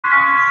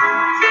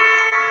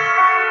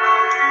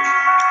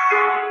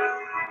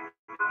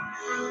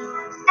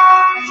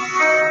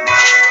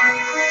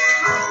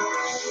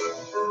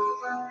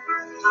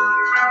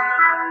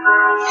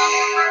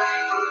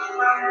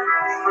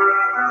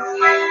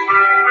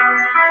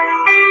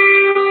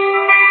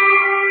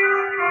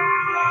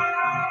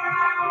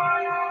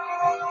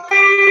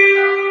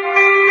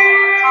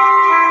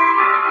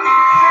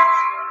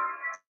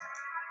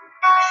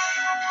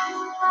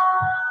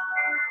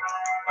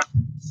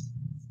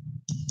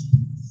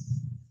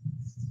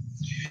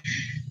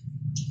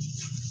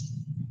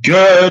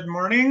Good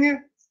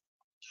morning.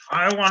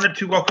 I wanted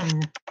to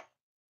welcome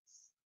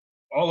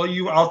all of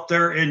you out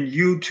there in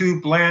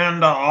YouTube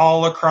land,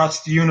 all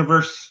across the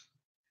universe.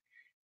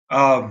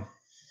 My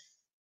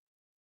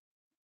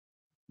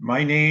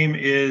name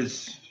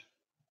is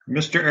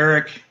Mr.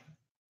 Eric.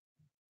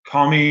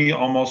 Call me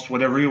almost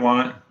whatever you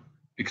want,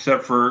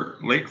 except for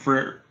late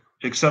for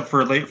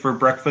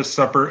breakfast,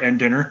 supper, and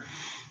dinner.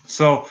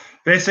 So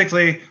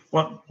basically,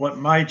 what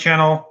my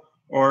channel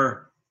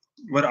or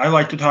what I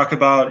like to talk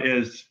about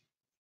is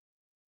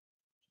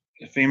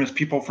famous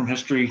people from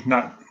history,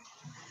 not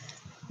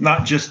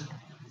just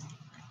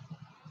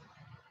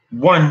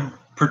one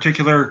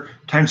particular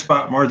time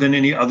spot more than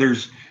any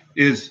others.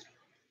 Is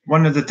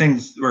one of the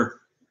things, or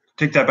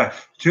take that back,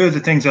 two of the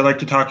things I like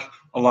to talk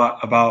a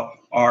lot about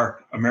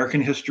are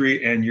American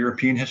history and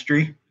European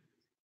history.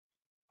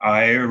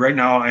 Right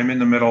now I'm in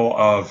the middle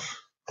of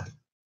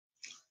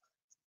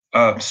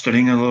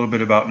studying a little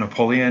bit about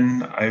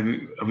Napoleon.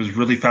 I was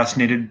really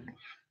fascinated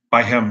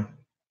by him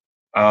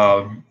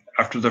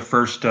after the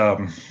first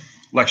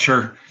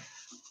lecture.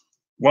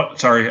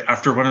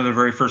 After one of the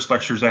very first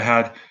lectures I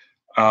had,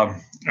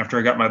 after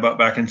I got my butt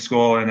back in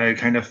school, and I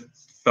kind of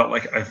felt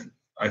like I've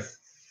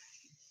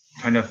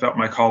kind of felt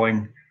my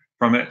calling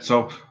from it.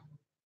 So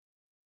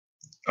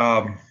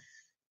part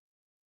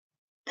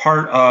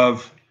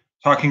of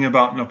talking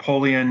about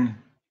Napoleon,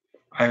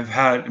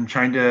 I'm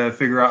trying to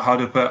figure out how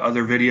to put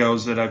other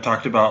videos that I've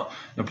talked about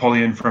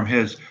Napoleon from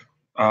his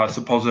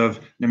supposed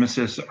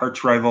nemesis,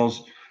 arch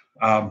rivals,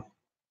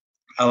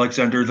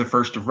 Alexander I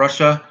of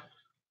Russia,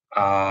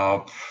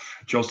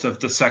 Joseph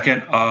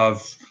II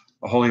of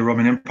the Holy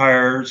Roman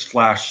Empire /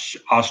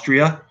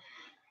 Austria.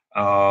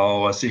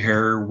 Let's see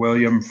here,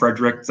 William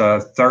Frederick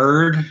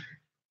III,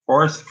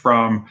 fourth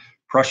from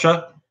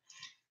Prussia,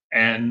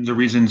 and the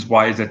reasons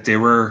why that they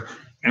were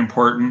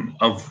important,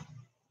 of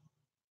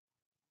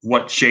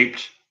what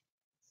shaped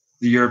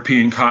the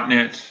European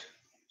continent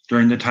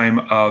during the time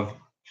of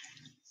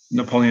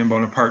Napoleon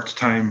Bonaparte's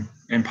time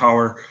in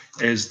power,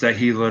 is that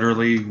he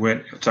literally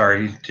went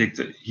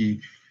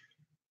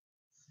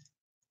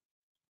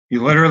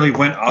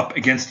up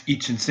against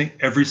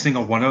every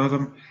single one of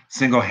them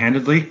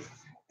single-handedly,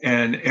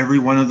 and every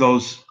one of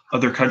those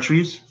other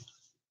countries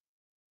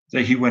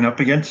that he went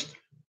up against,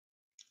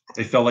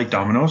 they fell like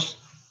dominoes,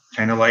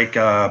 kind of like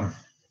the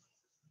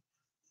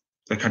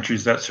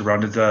countries that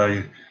surrounded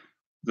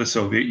the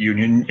Soviet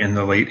Union in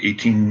the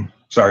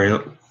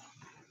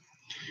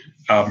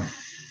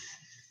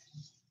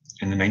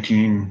in the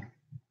 1950s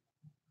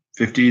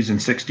and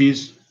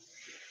 60s,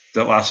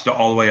 that lasted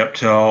all the way up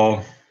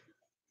till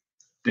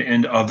the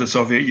end of the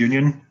Soviet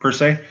Union, per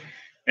se.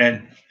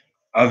 And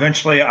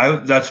eventually,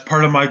 that's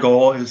part of my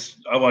goal, is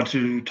I want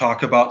to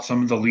talk about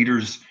some of the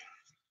leaders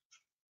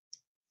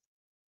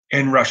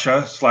in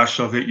Russia /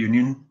 Soviet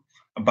Union,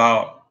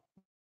 about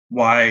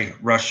why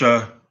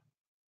Russia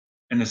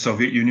and the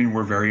Soviet Union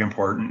were very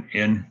important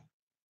in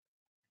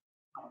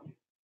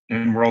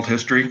world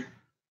history.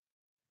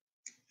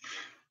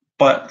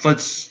 But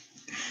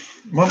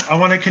I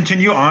want to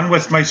continue on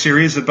with my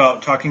series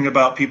about talking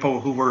about people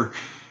who were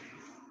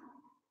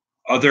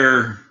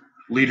other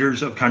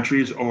leaders of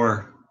countries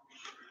or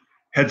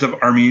heads of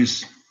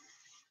armies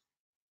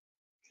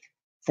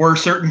for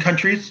certain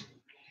countries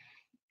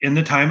in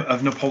the time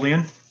of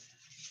Napoleon.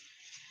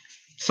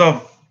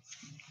 So,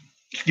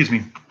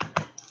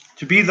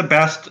 to be the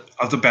best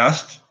of the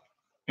best,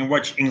 in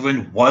which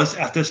England was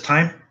at this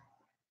time,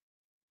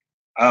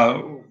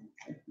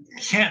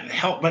 can't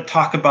help but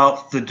talk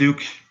about the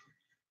Duke,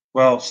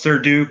 Sir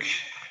Duke,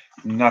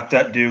 not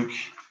that Duke,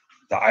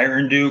 the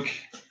Iron Duke,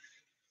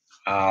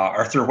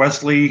 Arthur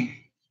Wellesey,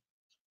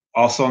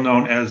 also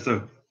known as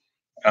the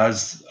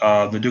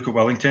Duke of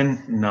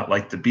Wellington, not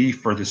like the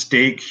beef or the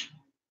steak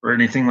or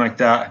anything like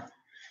that,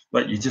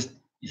 but you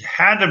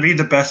had to be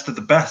the best of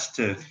the best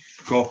to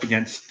go up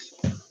against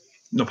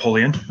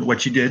Napoleon,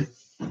 which he did.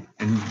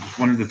 And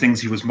one of the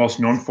things he was most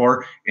known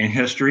for in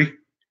history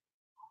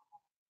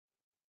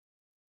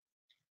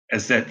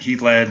is that he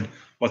led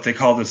what they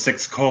call the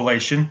Sixth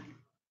Coalition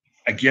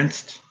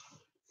against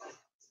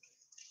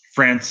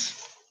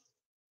France.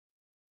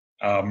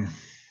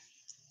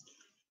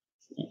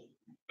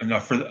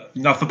 Enough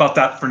about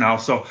that for now.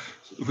 So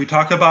if we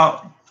talking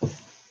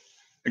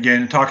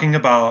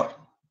about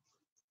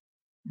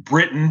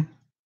Britain,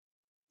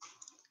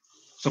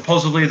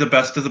 supposedly the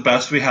best of the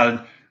best, we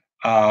had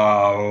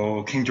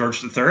King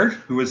George III,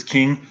 who was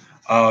king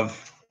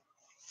of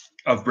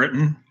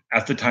Britain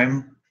at the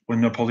time when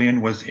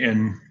Napoleon was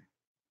in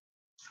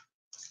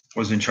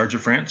charge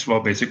of France. Well,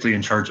 basically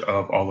in charge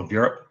of all of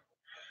Europe.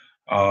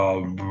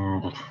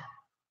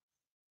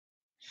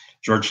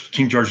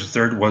 King George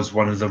III was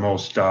one of the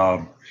most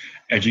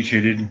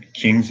educated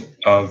kings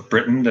of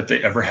Britain that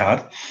they ever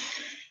had.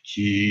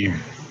 He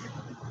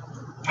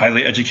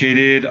highly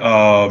educated.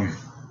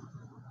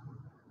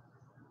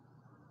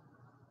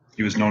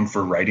 He was known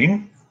for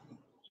writing.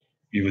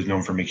 He was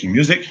known for making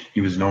music.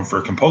 He was known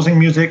for composing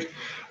music.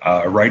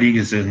 Writing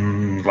is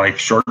in like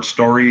short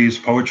stories,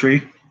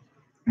 poetry.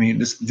 I mean,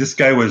 this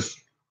guy was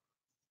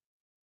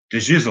the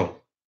Jizzle,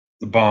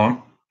 the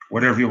bomb,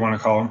 whatever you want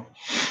to call him.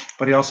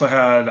 But he also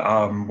had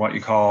what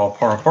you call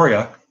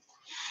Paraporia,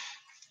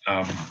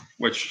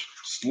 which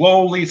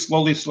slowly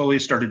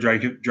started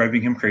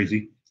driving him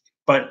crazy.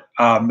 But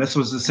this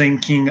was the same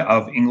king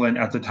of England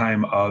at the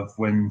time of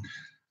when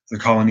the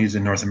colonies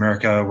in North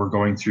America were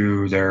going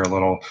through their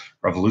little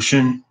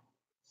revolution.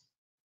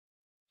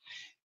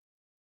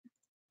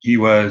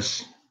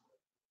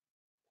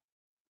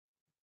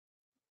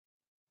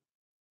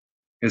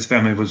 His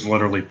family was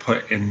literally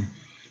put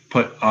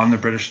on the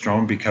British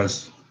throne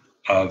because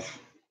of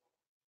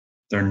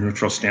their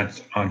neutral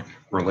stance on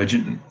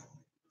religion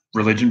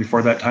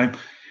before that time.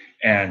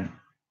 And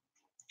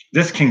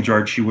this King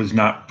George, he was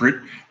not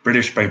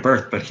British by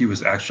birth, but he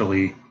was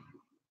actually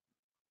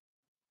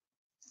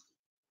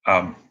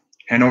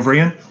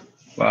Hanoverian,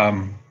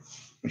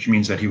 which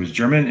means that he was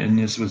German. And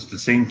this was the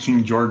same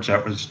King George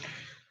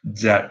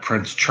that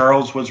Prince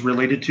Charles was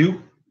related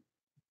to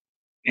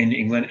in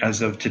England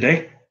as of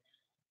today.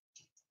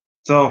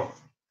 So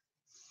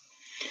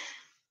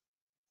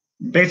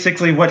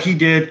basically what he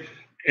did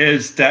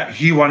is that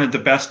he wanted the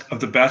best of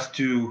the best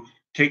to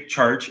take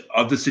charge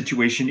of the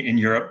situation in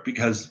Europe,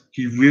 because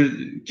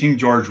King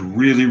George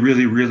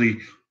really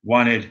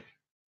wanted,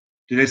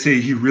 did I say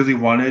he really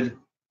wanted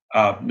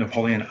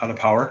Napoleon out of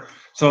power?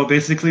 So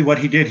basically what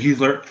he did, he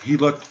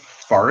looked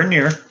far and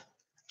near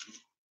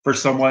for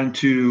someone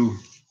who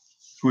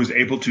was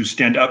able to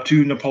stand up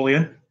to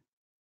Napoleon.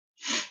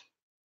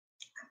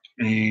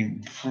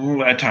 And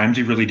at times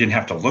he really didn't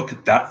have to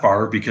look that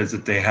far, because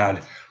they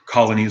had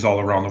colonies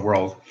all around the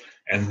world.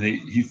 And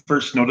he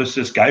first noticed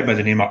this guy by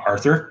the name of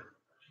Aurthur.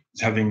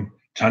 He's having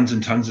tons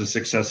and tons of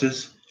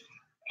successes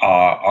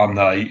on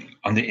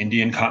the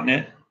Indian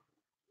continent,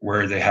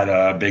 where they had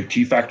a big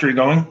tea factory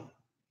going,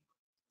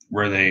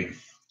 where they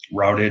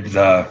routed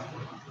the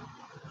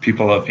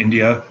people of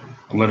India,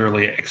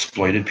 literally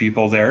exploited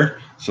people there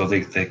so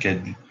they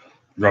could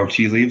grow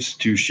tea leaves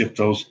to ship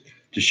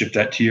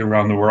that tea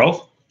around the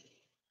world.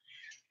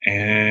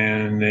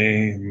 And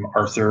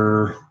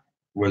Aurthur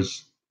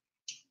was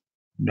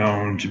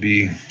known to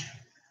be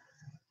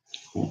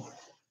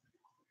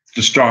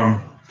the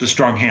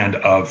strong hand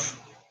of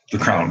the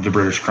crown, the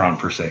British crown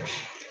per se.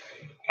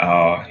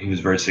 He was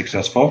very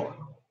successful.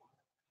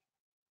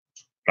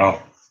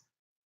 Well,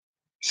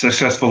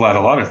 successful at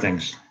a lot of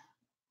things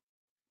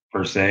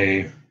per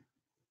se.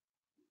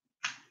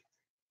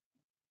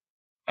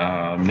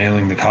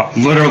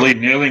 Literally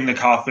nailing the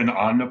coffin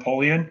on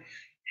Napoleon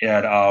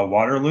at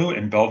Waterloo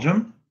in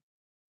Belgium.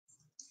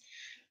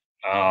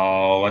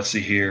 Let's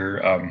see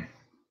here.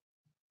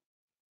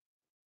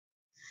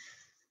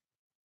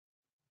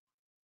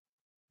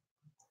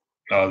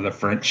 The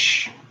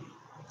French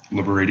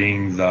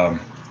liberating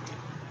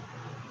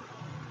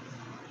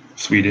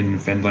Sweden,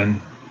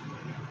 Finland.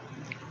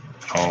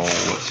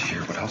 Let's see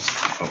here. What else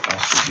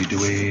was he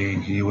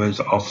doing? He was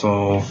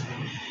also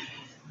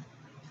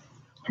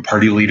a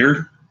party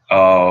leader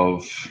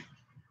of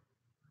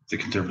the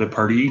Conservative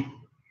Party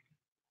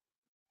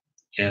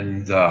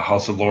in the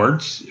House of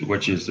Lords,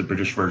 which is the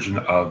British version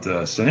of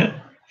the Senate.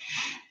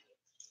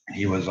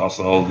 He was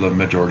also the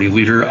majority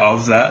leader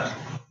of that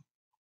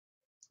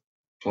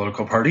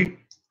political party.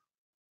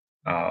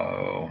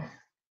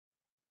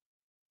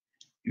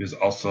 He was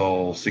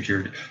also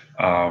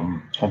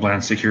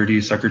Homeland Security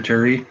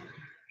Secretary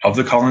of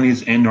the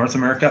colonies in North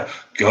America.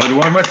 Good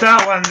one with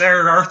that one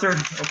there, Aurthur.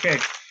 Okay.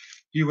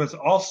 He was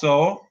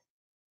also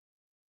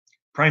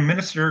Prime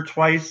Minister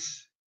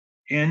twice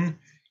in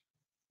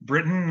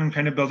Britain. I'm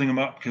kind of building him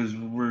up because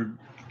then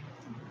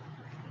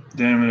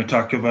I'm going to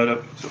talk about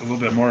a little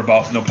bit more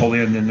about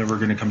Napoleon, and then we're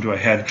going to come to a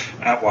head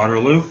at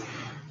Waterloo.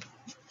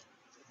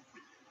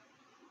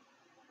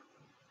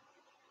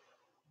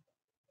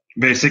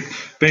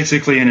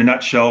 Basically, in a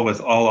nutshell, with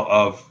all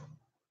of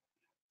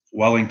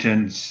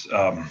Wellington's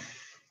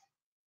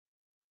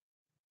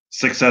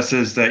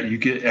successes, that you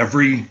get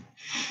every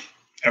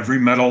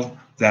medal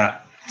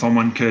that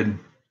someone could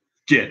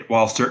get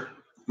while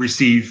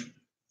receive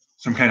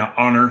some kind of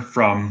honor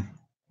from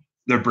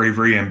their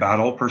bravery in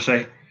battle per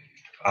se.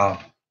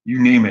 You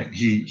name it,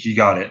 he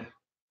got it.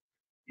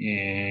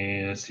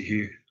 And let's see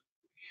here.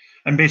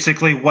 And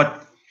basically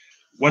what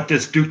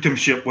this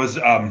dukedomship was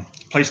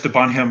placed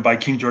upon him by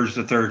King George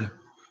III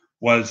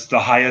was the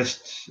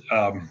highest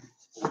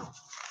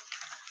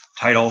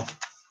title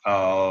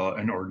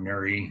an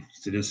ordinary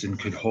citizen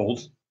could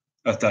hold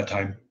at that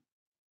time,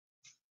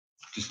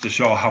 just to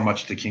show how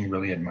much the king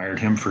really admired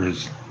him for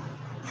his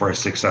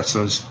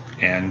successes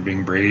and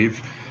being brave.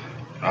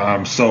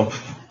 So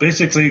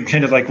basically,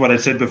 kind of like what I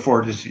said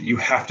before, is you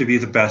have to be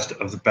the best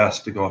of the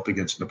best to go up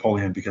against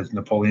Napoleon, because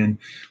Napoleon,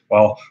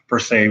 well, per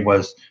se,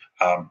 was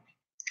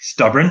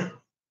stubborn.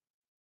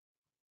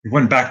 He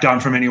wouldn't back down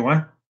from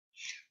anyone.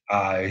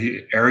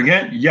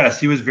 Arrogant. Yes,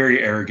 he was very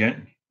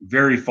arrogant,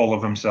 very full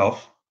of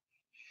himself.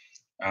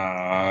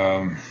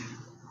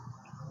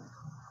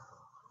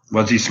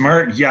 Was he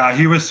smart? Yeah,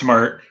 he was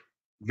smart,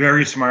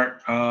 very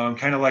smart.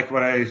 Kind of like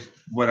what I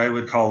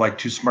would call like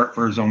too smart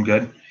for his own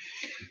good,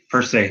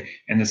 per se.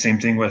 And the same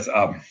thing with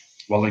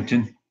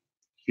Wellington.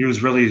 He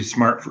was really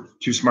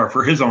too smart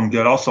for his own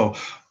good also.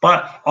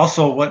 But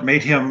also what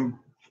made him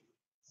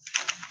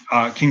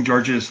King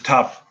George's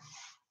top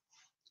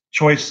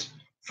choice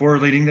for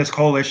leading this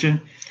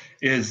coalition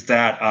is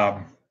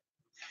that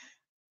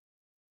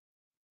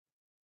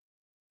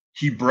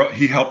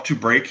he helped to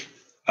break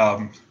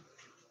the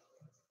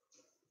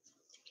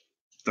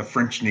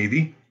French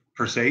Navy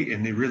per se,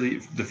 and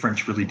the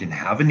French really didn't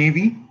have a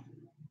navy.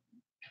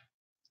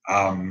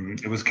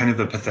 It was kind of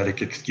a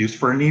pathetic excuse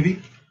for a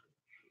navy.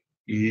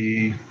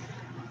 He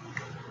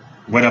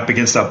went up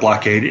against that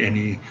blockade, and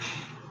he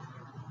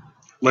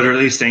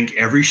literally sank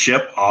every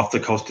ship off the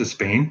coast of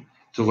Spain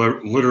to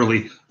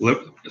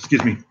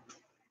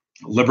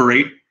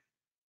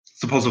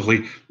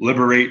supposedly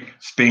liberate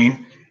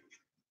Spain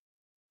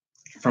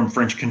from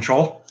French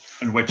control,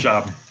 in which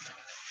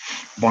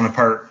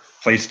Bonaparte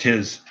placed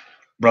his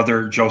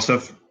brother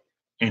Joseph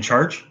in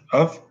charge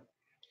of.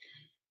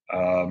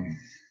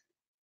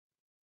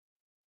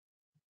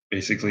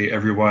 Basically,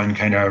 everyone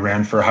kind of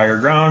ran for higher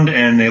ground,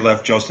 and they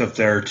left Joseph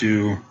there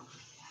to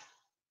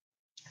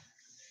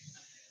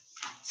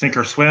sink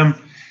or swim.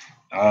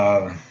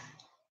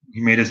 He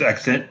made his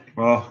exit.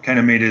 Well, kind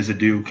of made his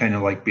adieu, kind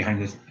of like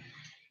behind this,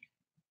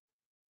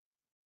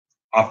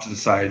 off to the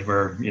side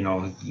where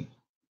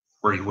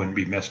where he wouldn't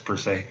be missed per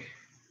se.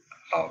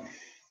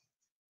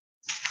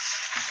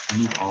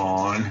 Move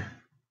on.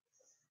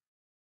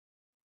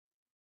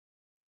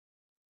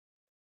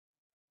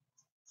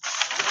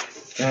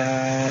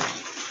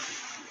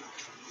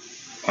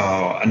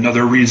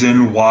 Another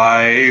reason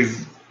why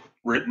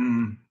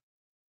Britain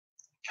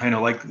kind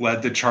of like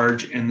led the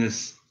charge in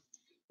this,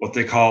 what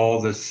they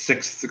call the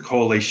Sixth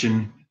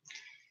Coalition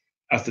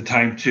at the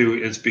time too,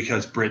 is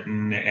because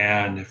Britain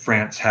and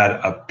France had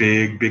a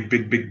big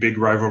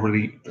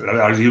rivalry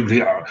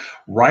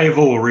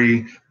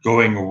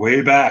going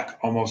way back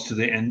almost to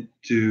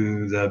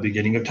the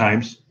beginning of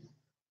times.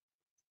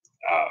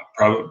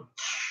 Probably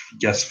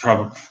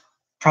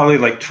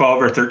like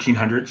 12 or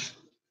 1300s.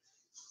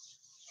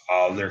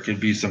 There could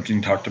be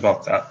something talked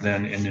about that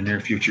then in the near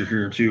future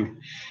here too.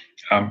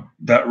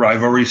 That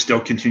rivalry still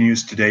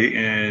continues today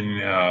in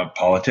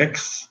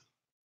politics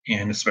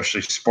and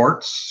especially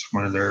sports.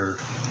 One of their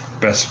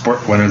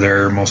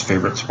most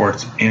favorite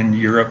sports in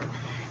Europe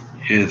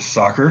is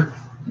soccer,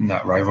 and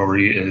that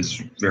rivalry is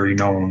very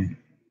known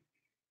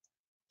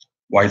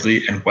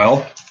widely and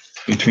well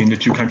between the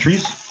two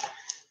countries.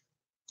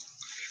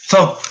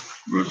 So,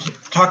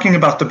 talking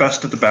about the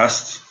best of the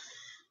best,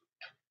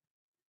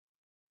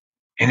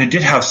 and it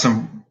did have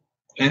some,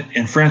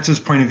 in France's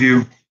point of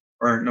view,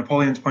 or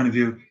Napoleon's point of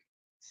view,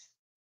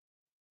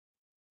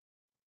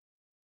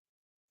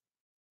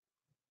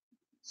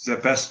 the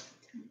best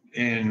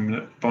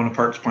in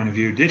Bonaparte's point of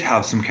view did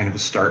have some kind of a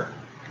start.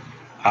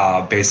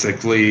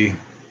 Basically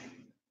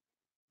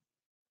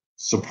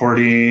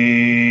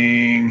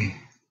supporting,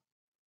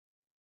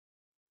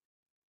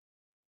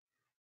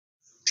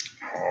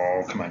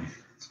 oh, come on.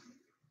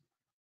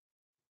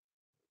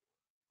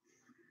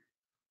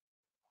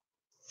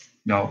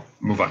 No,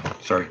 move on,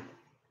 sorry.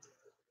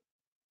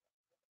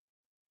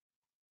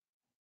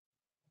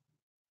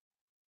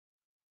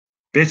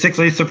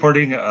 Basically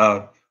supporting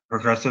a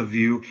progressive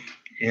view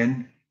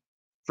in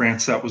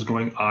France that was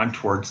going on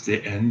towards the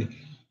end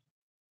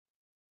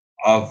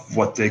of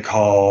what they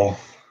call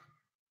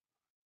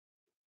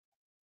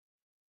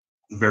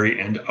the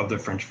very end of the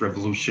French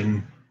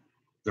Revolution,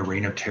 the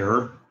Reign of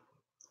Terror.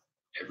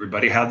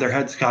 Everybody had their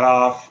heads cut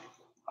off.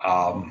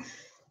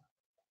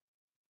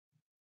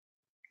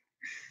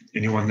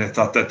 Anyone that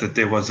thought that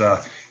there was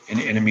an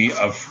enemy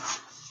of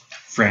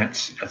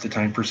France at the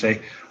time per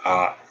se,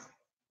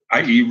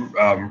 i.e.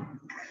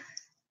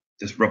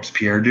 This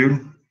Robespierre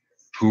dude,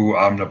 who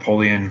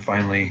Napoleon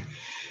finally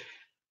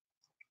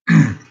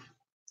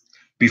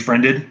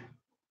befriended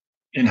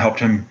and helped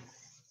him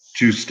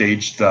to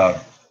stage the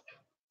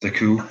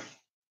coup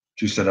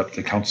to set up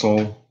the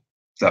council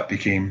that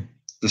became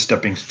the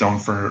stepping stone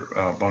for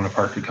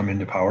Bonaparte to come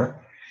into power.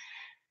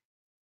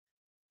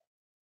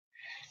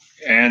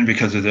 And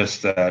because of this,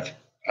 that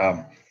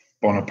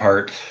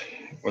Bonaparte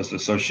was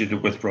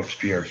associated with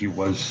Robespierre, he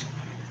was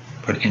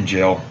put in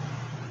jail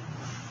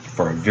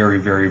for a very,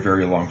 very,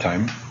 very long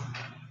time.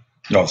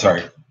 No,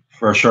 sorry,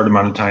 for a short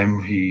amount of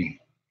time.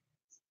 He,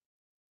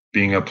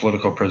 being a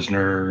political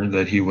prisoner,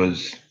 that he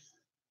was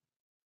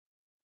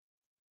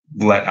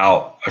let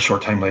out a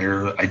short time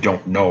later. I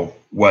don't know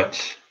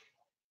what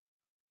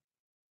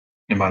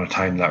amount of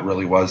time that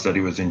really was that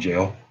he was in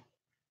jail.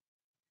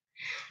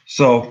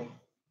 So,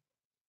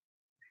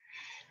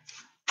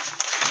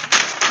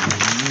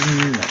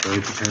 not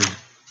really prepared.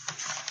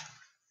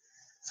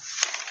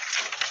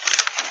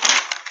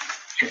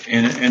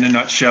 In a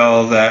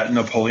nutshell, that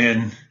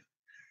Napoleon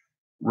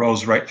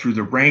rose right through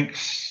the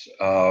ranks,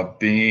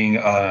 being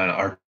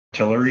an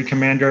artillery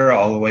commander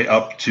all the way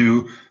up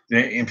to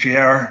the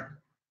Empire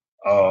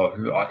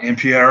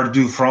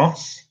du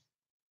France.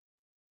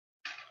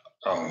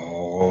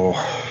 Oh,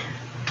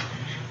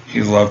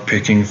 he loved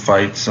picking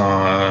fights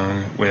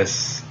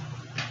with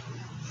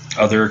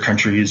other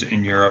countries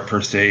in Europe,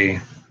 per se.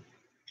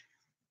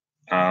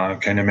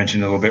 Kind of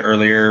mentioned a little bit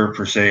earlier,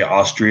 per se,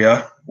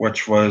 Austria,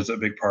 which was a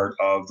big part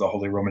of the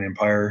Holy Roman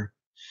Empire.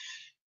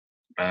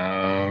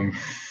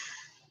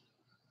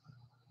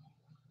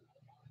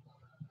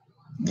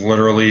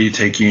 Literally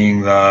taking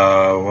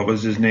what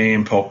was his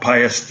name, Pope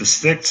Pius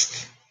VI,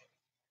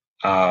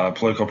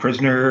 political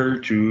prisoner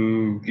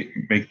to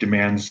make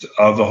demands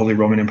of the Holy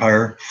Roman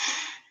Empire,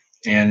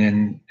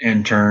 and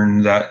in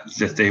turn that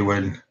they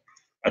would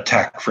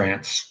attack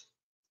France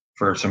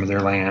for some of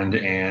their land.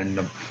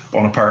 And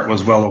Bonaparte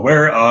was well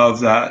aware of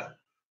that,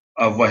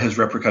 of what his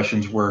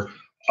repercussions were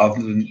of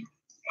the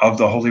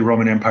Holy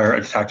Roman Empire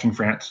attacking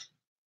France.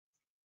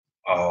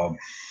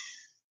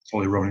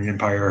 Holy Roman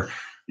Empire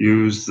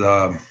used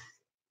help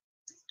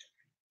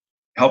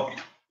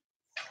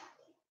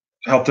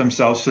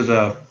themselves to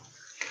the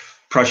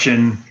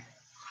Prussian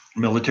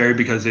military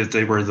because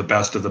they were the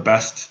best of the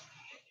best,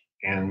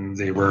 and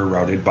they were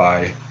routed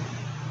by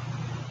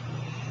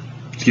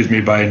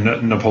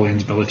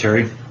Napoleon's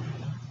military,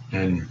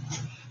 and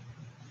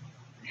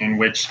in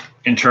which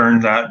in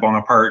turn that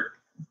Bonaparte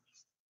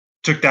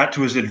took that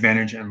to his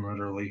advantage and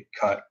literally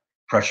cut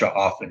Prussia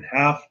off in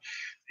half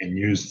and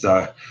used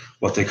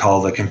what they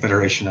call the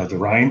Confederation of the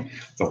Rhine,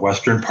 the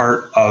western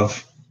part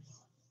of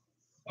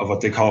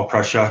what they call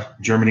Prussia,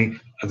 Germany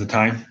at the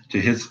time,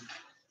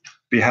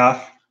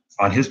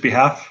 on his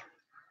behalf,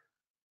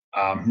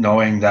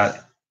 knowing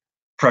that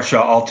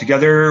Prussia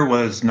altogether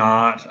was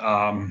not,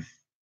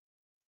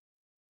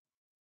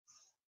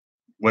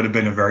 would have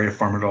been a very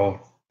formidable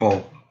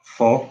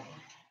foe.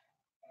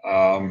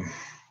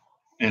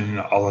 And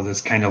all of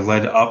this kind of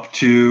led up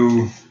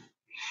to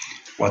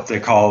what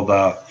they call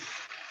the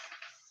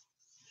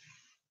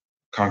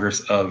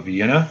Congress of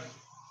Vienna,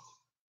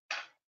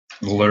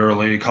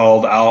 literally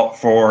called out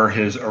for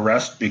his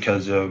arrest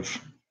because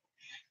of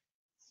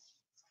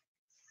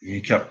he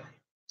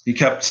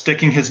kept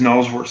sticking his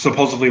nose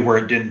supposedly where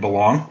it didn't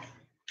belong,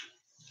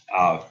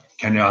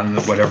 kind of on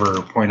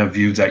whatever point of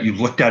view that you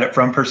looked at it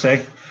from, per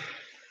se.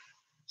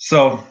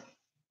 So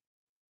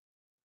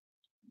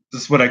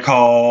this is what I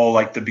call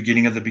like the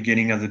beginning of the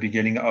beginning of the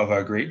beginning of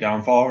a great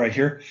downfall right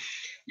here,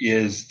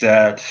 is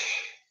that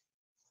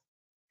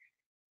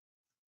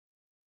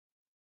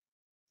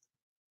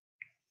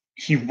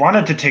he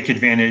wanted to take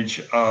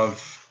advantage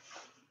of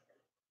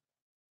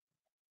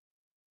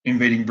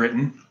invading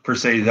Britain, per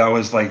se. That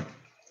was like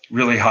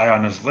really high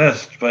on his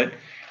list, but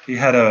he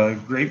had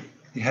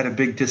a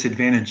big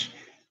disadvantage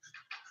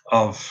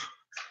of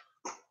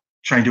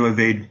trying to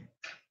invade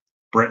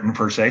Britain,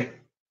 per se.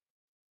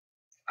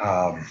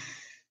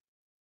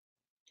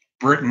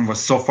 Britain was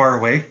so far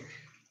away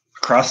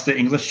across the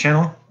English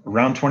Channel,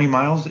 around 20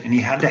 miles, and he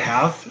had to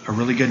have a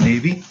really good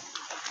navy.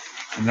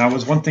 And that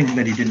was one thing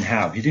that he didn't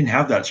have. He didn't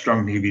have that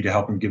strong navy to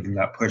help him give him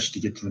that push to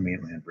get to the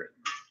mainland Britain.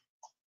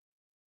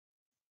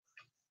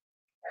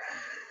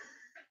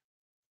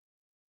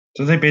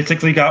 So they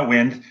basically got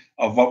wind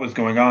of what was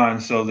going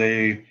on. So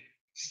they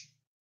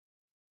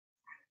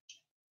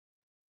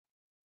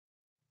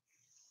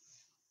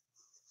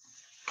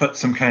put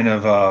some kind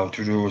of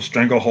to do a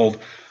stranglehold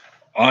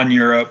on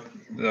Europe,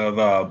 of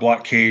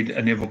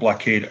a naval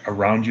blockade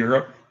around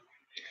Europe.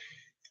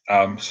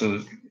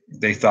 So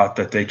they thought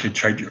that they could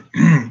try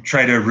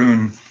to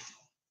ruin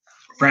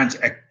France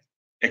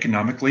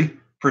economically,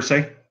 per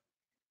se,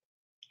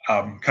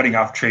 cutting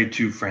off trade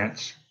to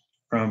France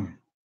from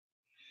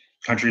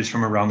countries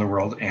from around the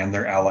world and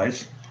their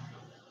allies.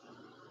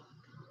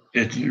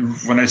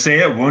 When I say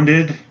it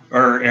wounded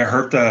or it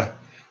hurt the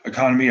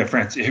economy of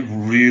France, it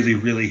really,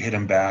 really hit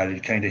him bad.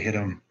 It kind of hit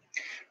him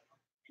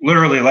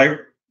literally like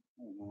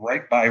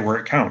right by where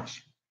it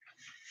counts.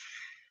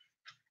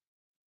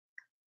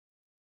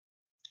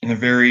 And a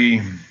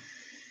very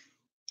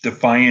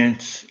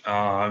defiant,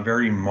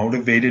 very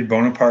motivated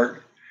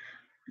Bonaparte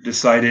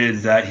decided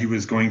that he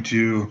was going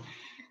to,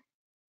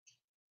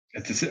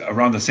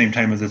 around the same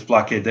time as this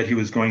blockade, that he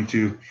was going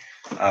to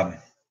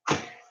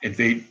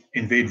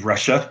invade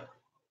Russia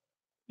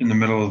in the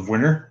middle of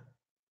winter,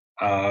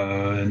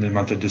 in the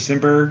month of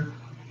December,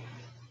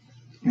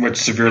 which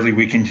severely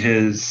weakened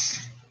his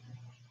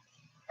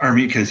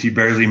army because he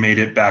barely made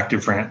it back to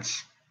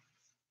France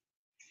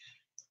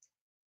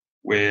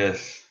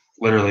with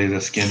literally the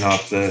skin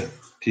off the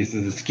teeth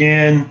of the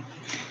skin.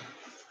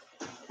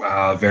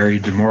 Very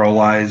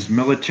demoralized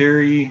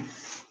military.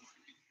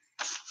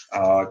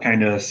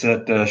 Kind of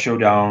set the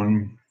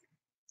showdown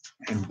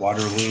in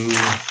Waterloo,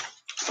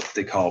 what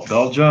they call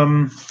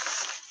Belgium.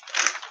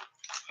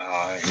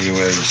 He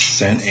was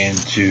sent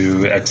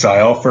into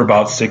exile for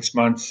about 6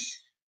 months.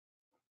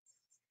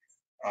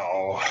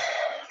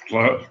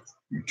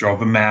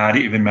 Drove him mad,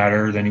 even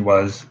madder than he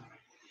was,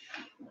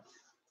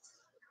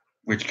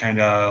 which kind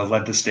of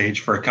led the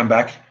stage for a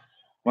comeback.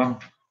 Well,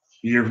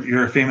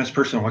 you're a famous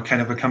person. What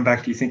kind of a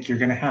comeback do you think you're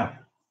going to have?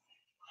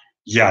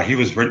 Yeah, he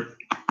was ready.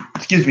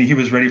 He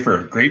was ready for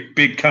a great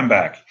big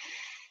comeback.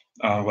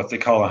 What they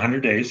call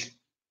 100 days.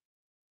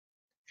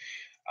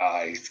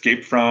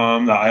 Escaped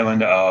from the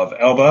island of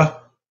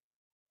Elba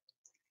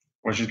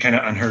which is kind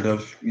of unheard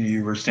of.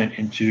 You were sent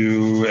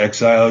into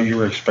exile. You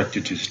were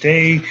expected to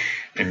stay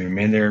and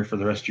remain there for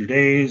the rest of your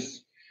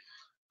days.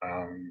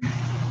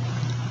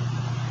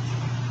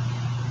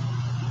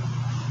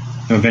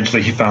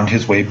 Eventually, he found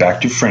his way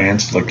back to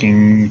France,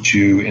 looking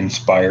to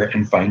inspire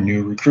and find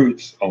new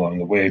recruits along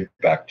the way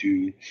back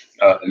to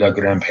Le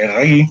Grand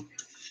Prairie.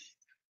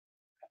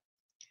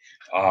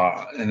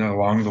 And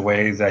along the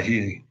way that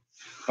he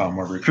found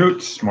more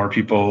recruits, more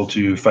people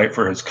to fight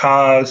for his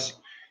cause.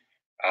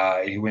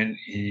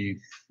 He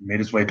made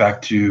his way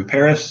back to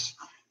Paris,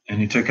 and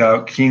he took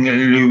out King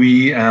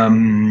Louis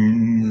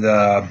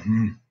the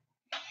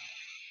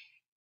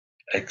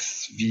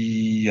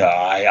XVII,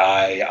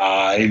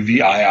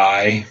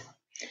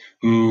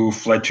 who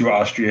fled to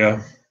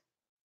Austria.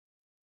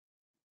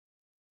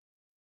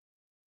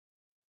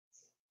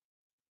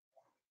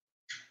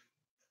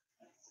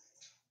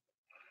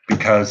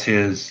 Because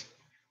his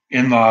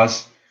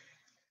in-laws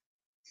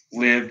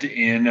lived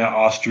in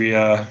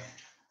Austria.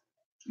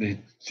 They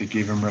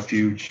gave him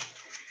refuge.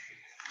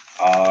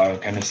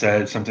 Kind of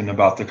said something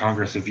about the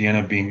Congress of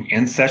Vienna being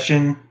in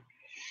session.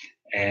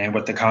 And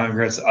what the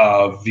Congress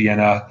of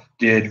Vienna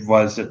did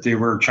was that they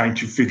were trying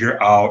to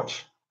figure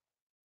out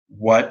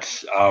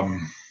what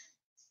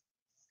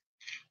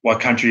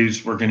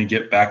countries were going to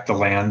get back the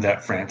land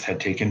that France had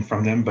taken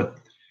from them, but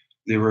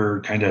they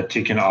were kind of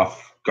taken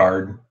off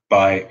guard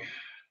by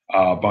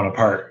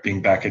Bonaparte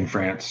being back in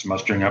France,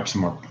 mustering up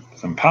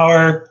some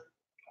power,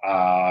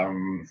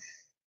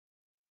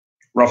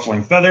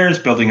 ruffling feathers,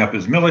 building up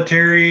his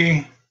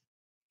military.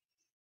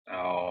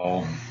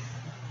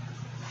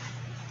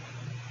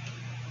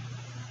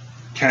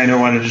 Kind of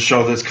wanted to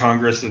show this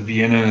Congress of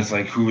Vienna as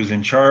like who was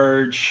in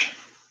charge.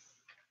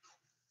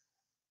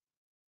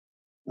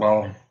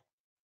 Well,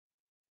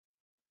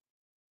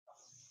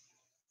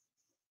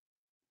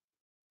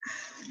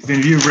 if any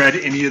of you read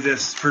any of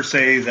this per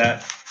se,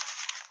 that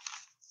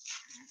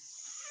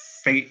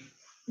fate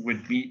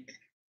would meet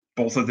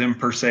both of them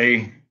per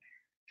se.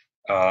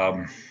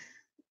 And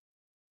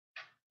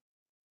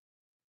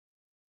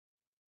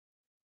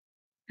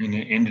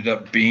it ended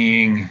up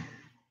being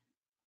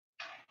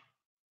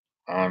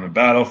on a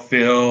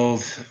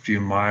battlefield a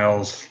few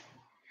miles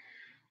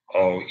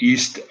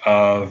east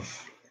of a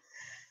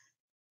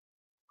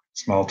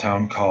small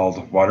town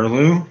called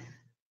Waterloo.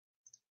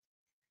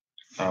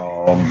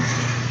 The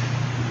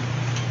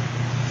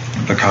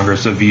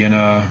Congress of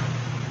Vienna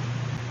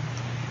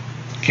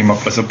came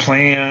up with a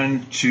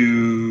plan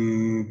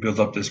to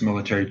build up this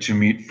military to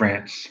meet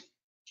France.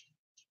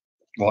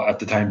 Well, at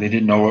the time, they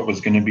didn't know it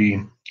was going to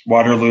be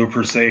Waterloo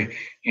per se.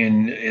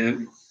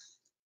 In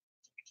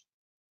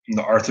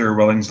the Aurthur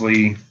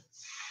Wellesey,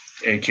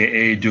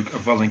 aka Duke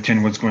of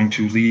Wellington, was going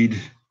to lead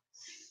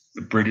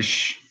the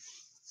British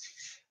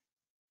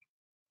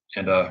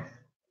and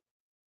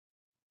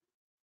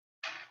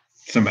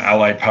some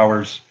allied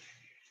powers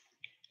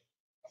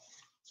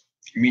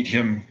meet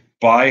him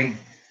by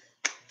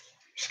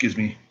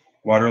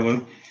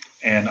Waterloo,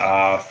 and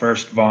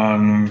First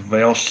von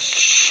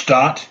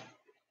Wellstadt,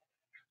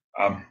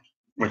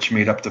 which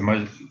made up the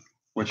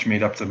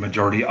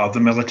majority of the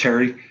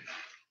military.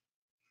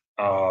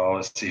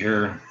 Let's see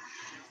here,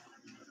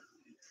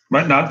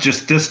 but not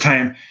just this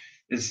time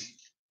is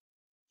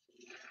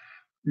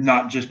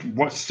not just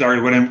what.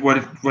 Sorry, what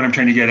I'm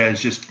trying to get at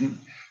is just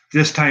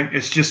this time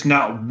it's just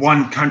not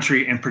one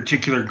country in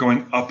particular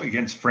going up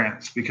against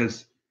France,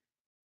 because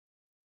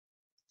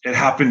it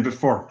happened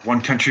before.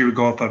 One country would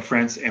go up on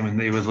France, and when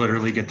they would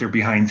literally get their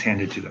behinds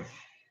handed to them.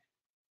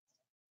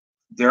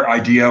 Their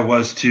idea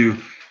was to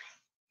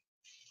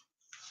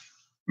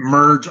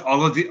merge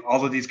all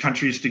of these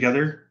countries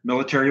together,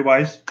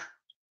 military-wise.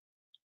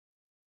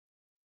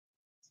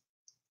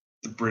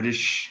 The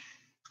British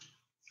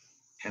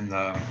and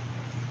the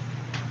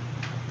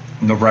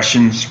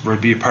Russians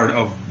would be a part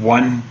of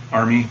one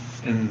army,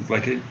 and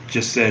like it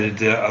just said,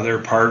 the other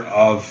part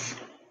of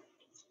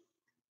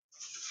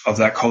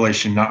that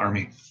coalition, not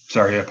army.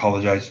 Sorry, I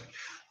apologize.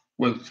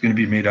 Was going to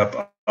be made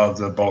up of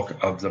the bulk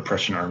of the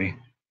Prussian army.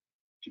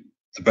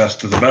 The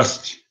best of the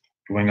best,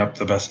 going up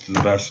the best of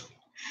the best.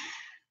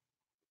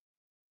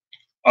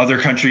 Other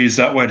countries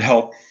that would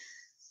help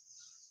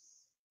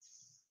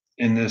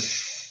in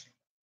this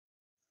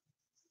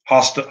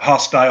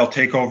hostile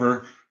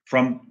takeover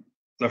from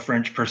the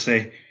French per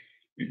se.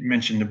 We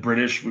mentioned the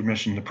British, we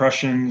mentioned the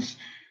Prussians,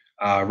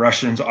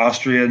 Russians,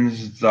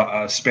 Austrians,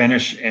 the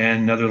Spanish,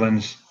 and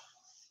Netherlands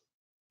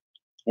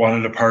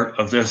wanted a part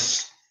of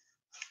this.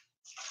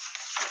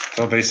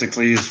 So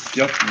basically,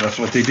 yep, that's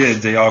what they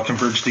did. They all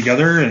converged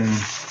together and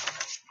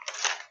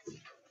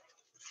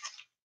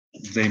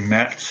they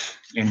met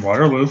in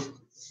Waterloo.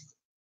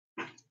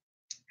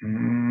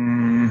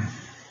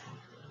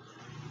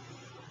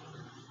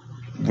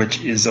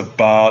 Which is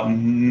about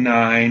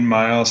 9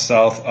 miles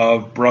south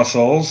of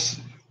Brussels,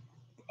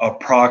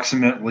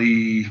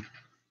 approximately,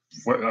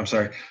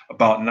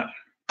 about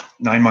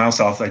 9 miles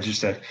south, I just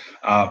said.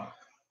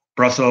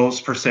 Brussels,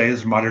 per se,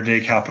 is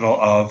modern-day capital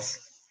of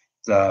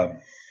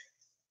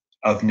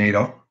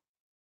NATO.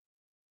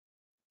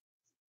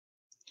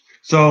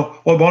 So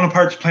what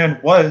Bonaparte's plan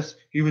was,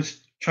 he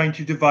was trying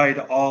to divide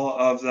all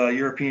of the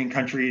European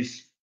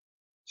countries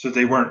so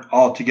they weren't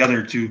all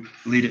together to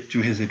lead it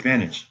to his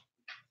advantage.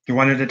 He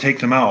wanted to take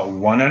them out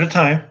one at a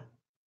time.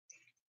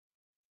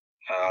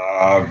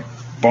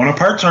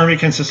 Bonaparte's army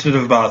consisted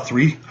of about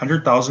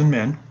 300,000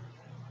 men,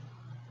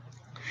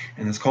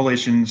 and this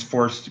coalition's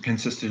force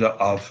consisted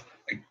of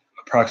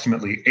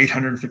approximately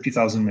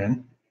 850,000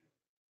 men.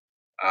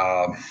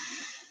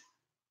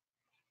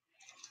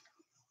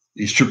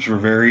 These troops were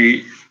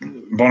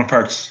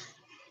Bonaparte's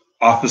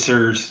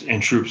officers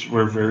and troops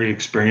were very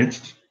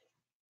experienced,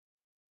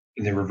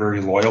 and they were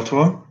very loyal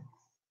to him.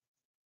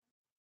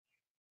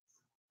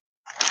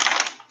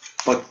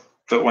 But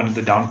one of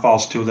the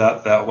downfalls to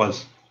that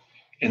was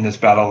in this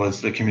battle is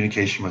the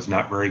communication was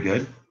not very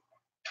good.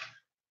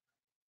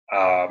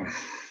 And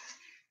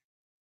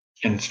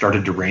it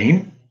started to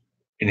rain,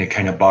 and it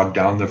kind of bogged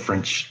down the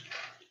French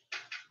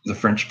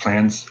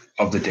plans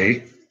of the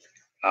day.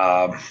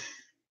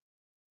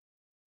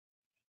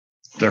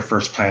 Their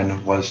first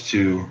plan was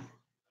to,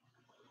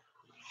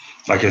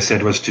 like I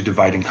said, was to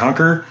divide and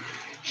conquer.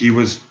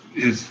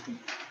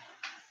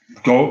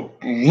 Go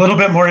a little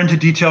bit more into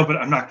detail, but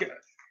I'm not.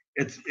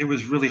 It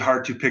was really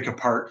hard to pick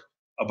apart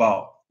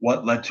about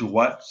what led to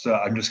what. So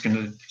I'm just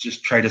going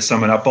to try to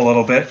sum it up a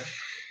little bit.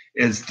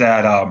 Is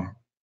that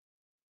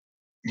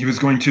he was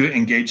going to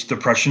engage the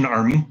Prussian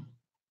army,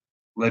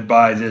 led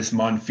by this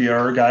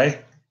Monfior guy,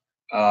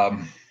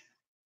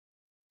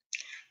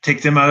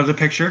 take them out of the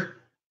picture,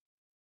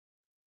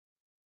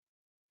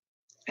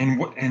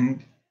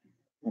 and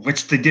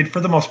which they did for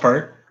the most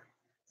part.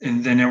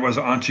 And then it was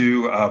on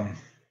to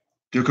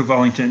Duke of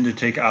Wellington to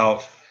take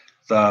out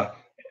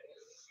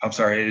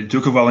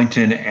Duke of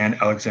Wellington and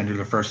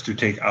Alexander I to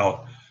take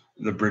out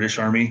the British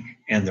army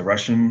and the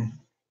Russian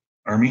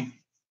army.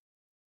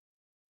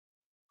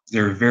 They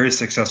were very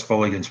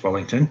successful against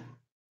Wellington.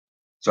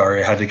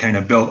 Sorry, I had to kind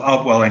of build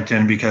up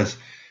Wellington because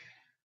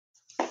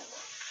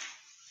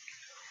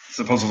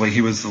supposedly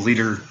he was the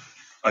leader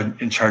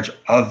in charge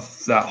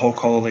of that whole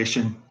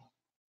coalition.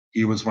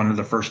 He was one of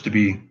the first to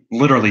be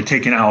literally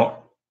taken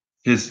out.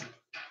 His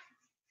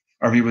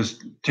army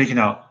was taken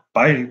out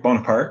by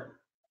Bonaparte.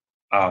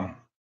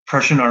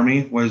 Prussian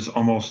army was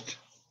almost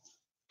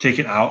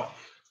taken out.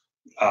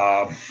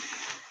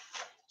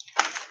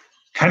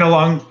 Kind of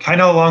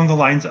along the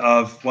lines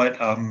of what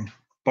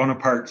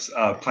Bonaparte's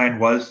plan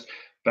was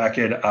back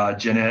at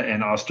Jena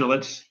and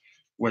Austerlitz,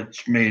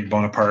 which made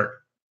Bonaparte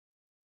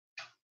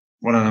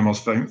one of the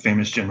most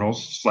famous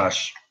generals /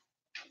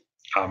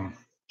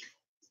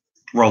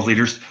 world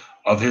leaders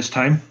of his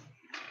time.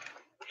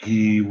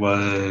 He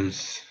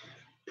was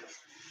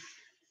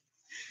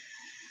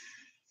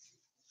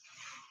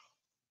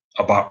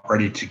about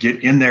ready to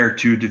get in there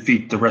to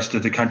defeat the rest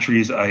of the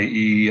countries,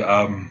 i.e.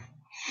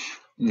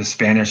 the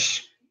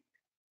Spanish.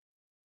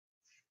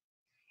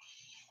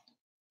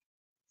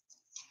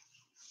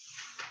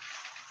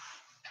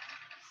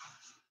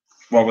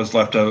 What was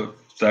left of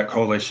that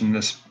coalition,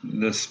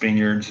 the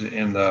Spaniards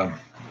and the...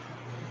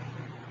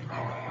 Oh,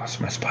 I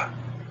lost my spot.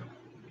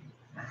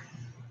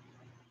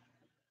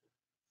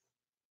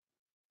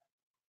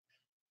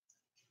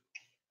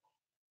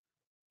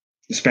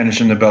 The Spanish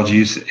and the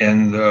Belgians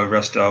and the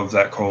rest of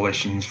that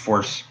coalition's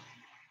force,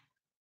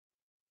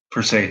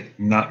 per se,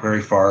 not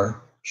very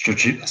far,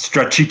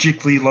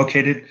 strategically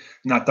located,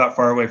 not that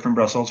far away from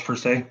Brussels, per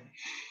se.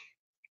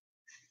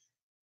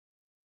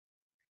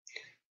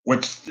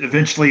 Which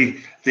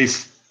eventually they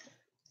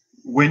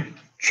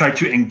tried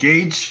to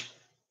engage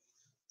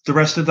the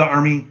rest of the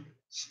army,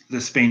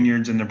 the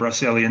Spaniards and the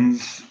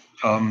Brazilians,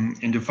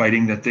 into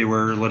fighting, that they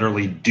were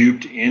literally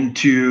duped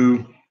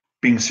into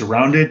being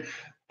surrounded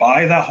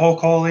by that whole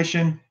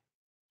coalition,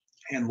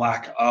 and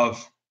lack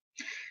of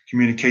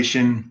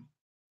communication.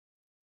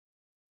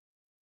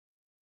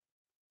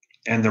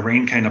 And the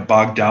rain kind of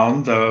bogged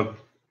down the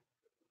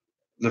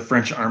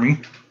French army.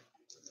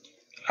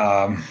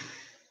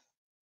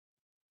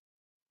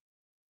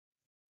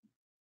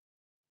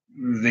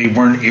 They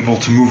weren't able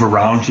to move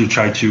around to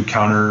try to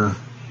counter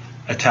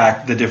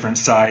attack the different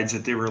sides,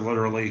 that they were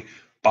literally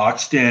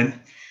boxed in.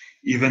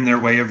 Even their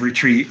way of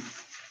retreat.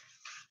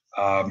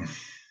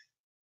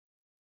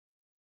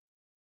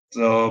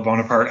 So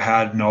Bonaparte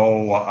had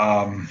no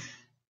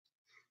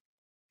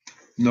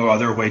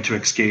other way to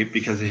escape,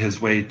 because his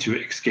way to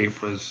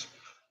escape was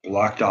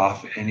blocked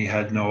off, and he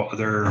had no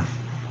other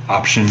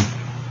option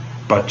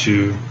but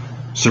to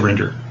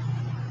surrender.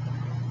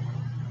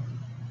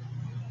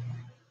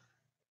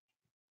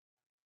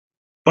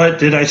 But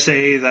did I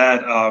say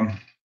that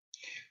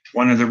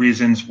one of the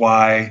reasons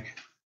why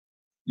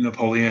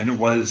Napoleon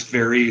was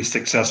very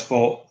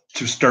successful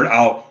to start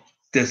out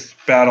this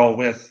battle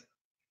with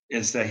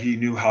is that he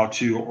knew how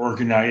to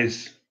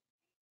organize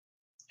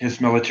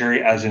his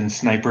military, as in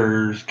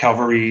snipers,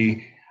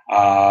 cavalry,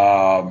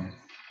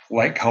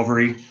 light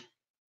cavalry,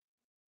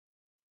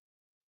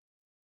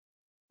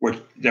 which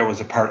that was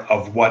a part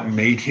of what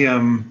made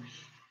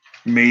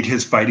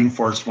his fighting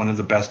force one of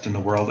the best in the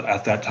world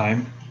at that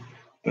time.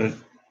 But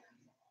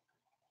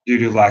due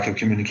to lack of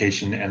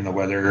communication and the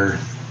weather,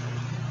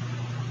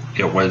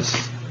 it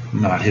was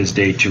not his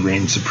day to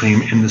reign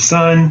supreme in the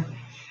sun.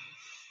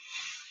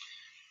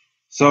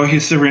 So he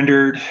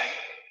surrendered.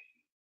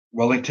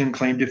 Wellington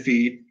claimed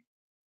defeat.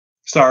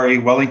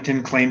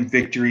 Wellington claimed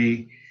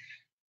victory.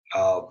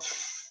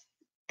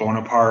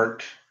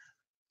 Bonaparte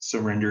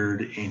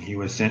surrendered, and he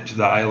was sent to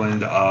the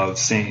island of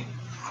St.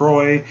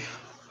 Croix,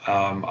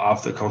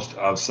 off the coast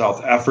of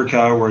South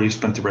Africa, where he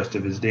spent the rest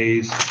of his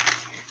days.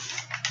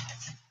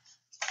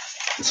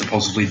 He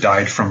supposedly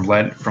died from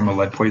a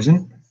lead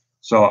poison.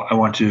 So I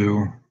want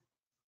to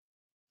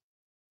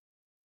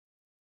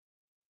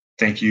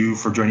thank you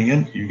for joining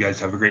in. You guys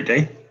have a great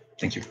day.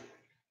 Thank you.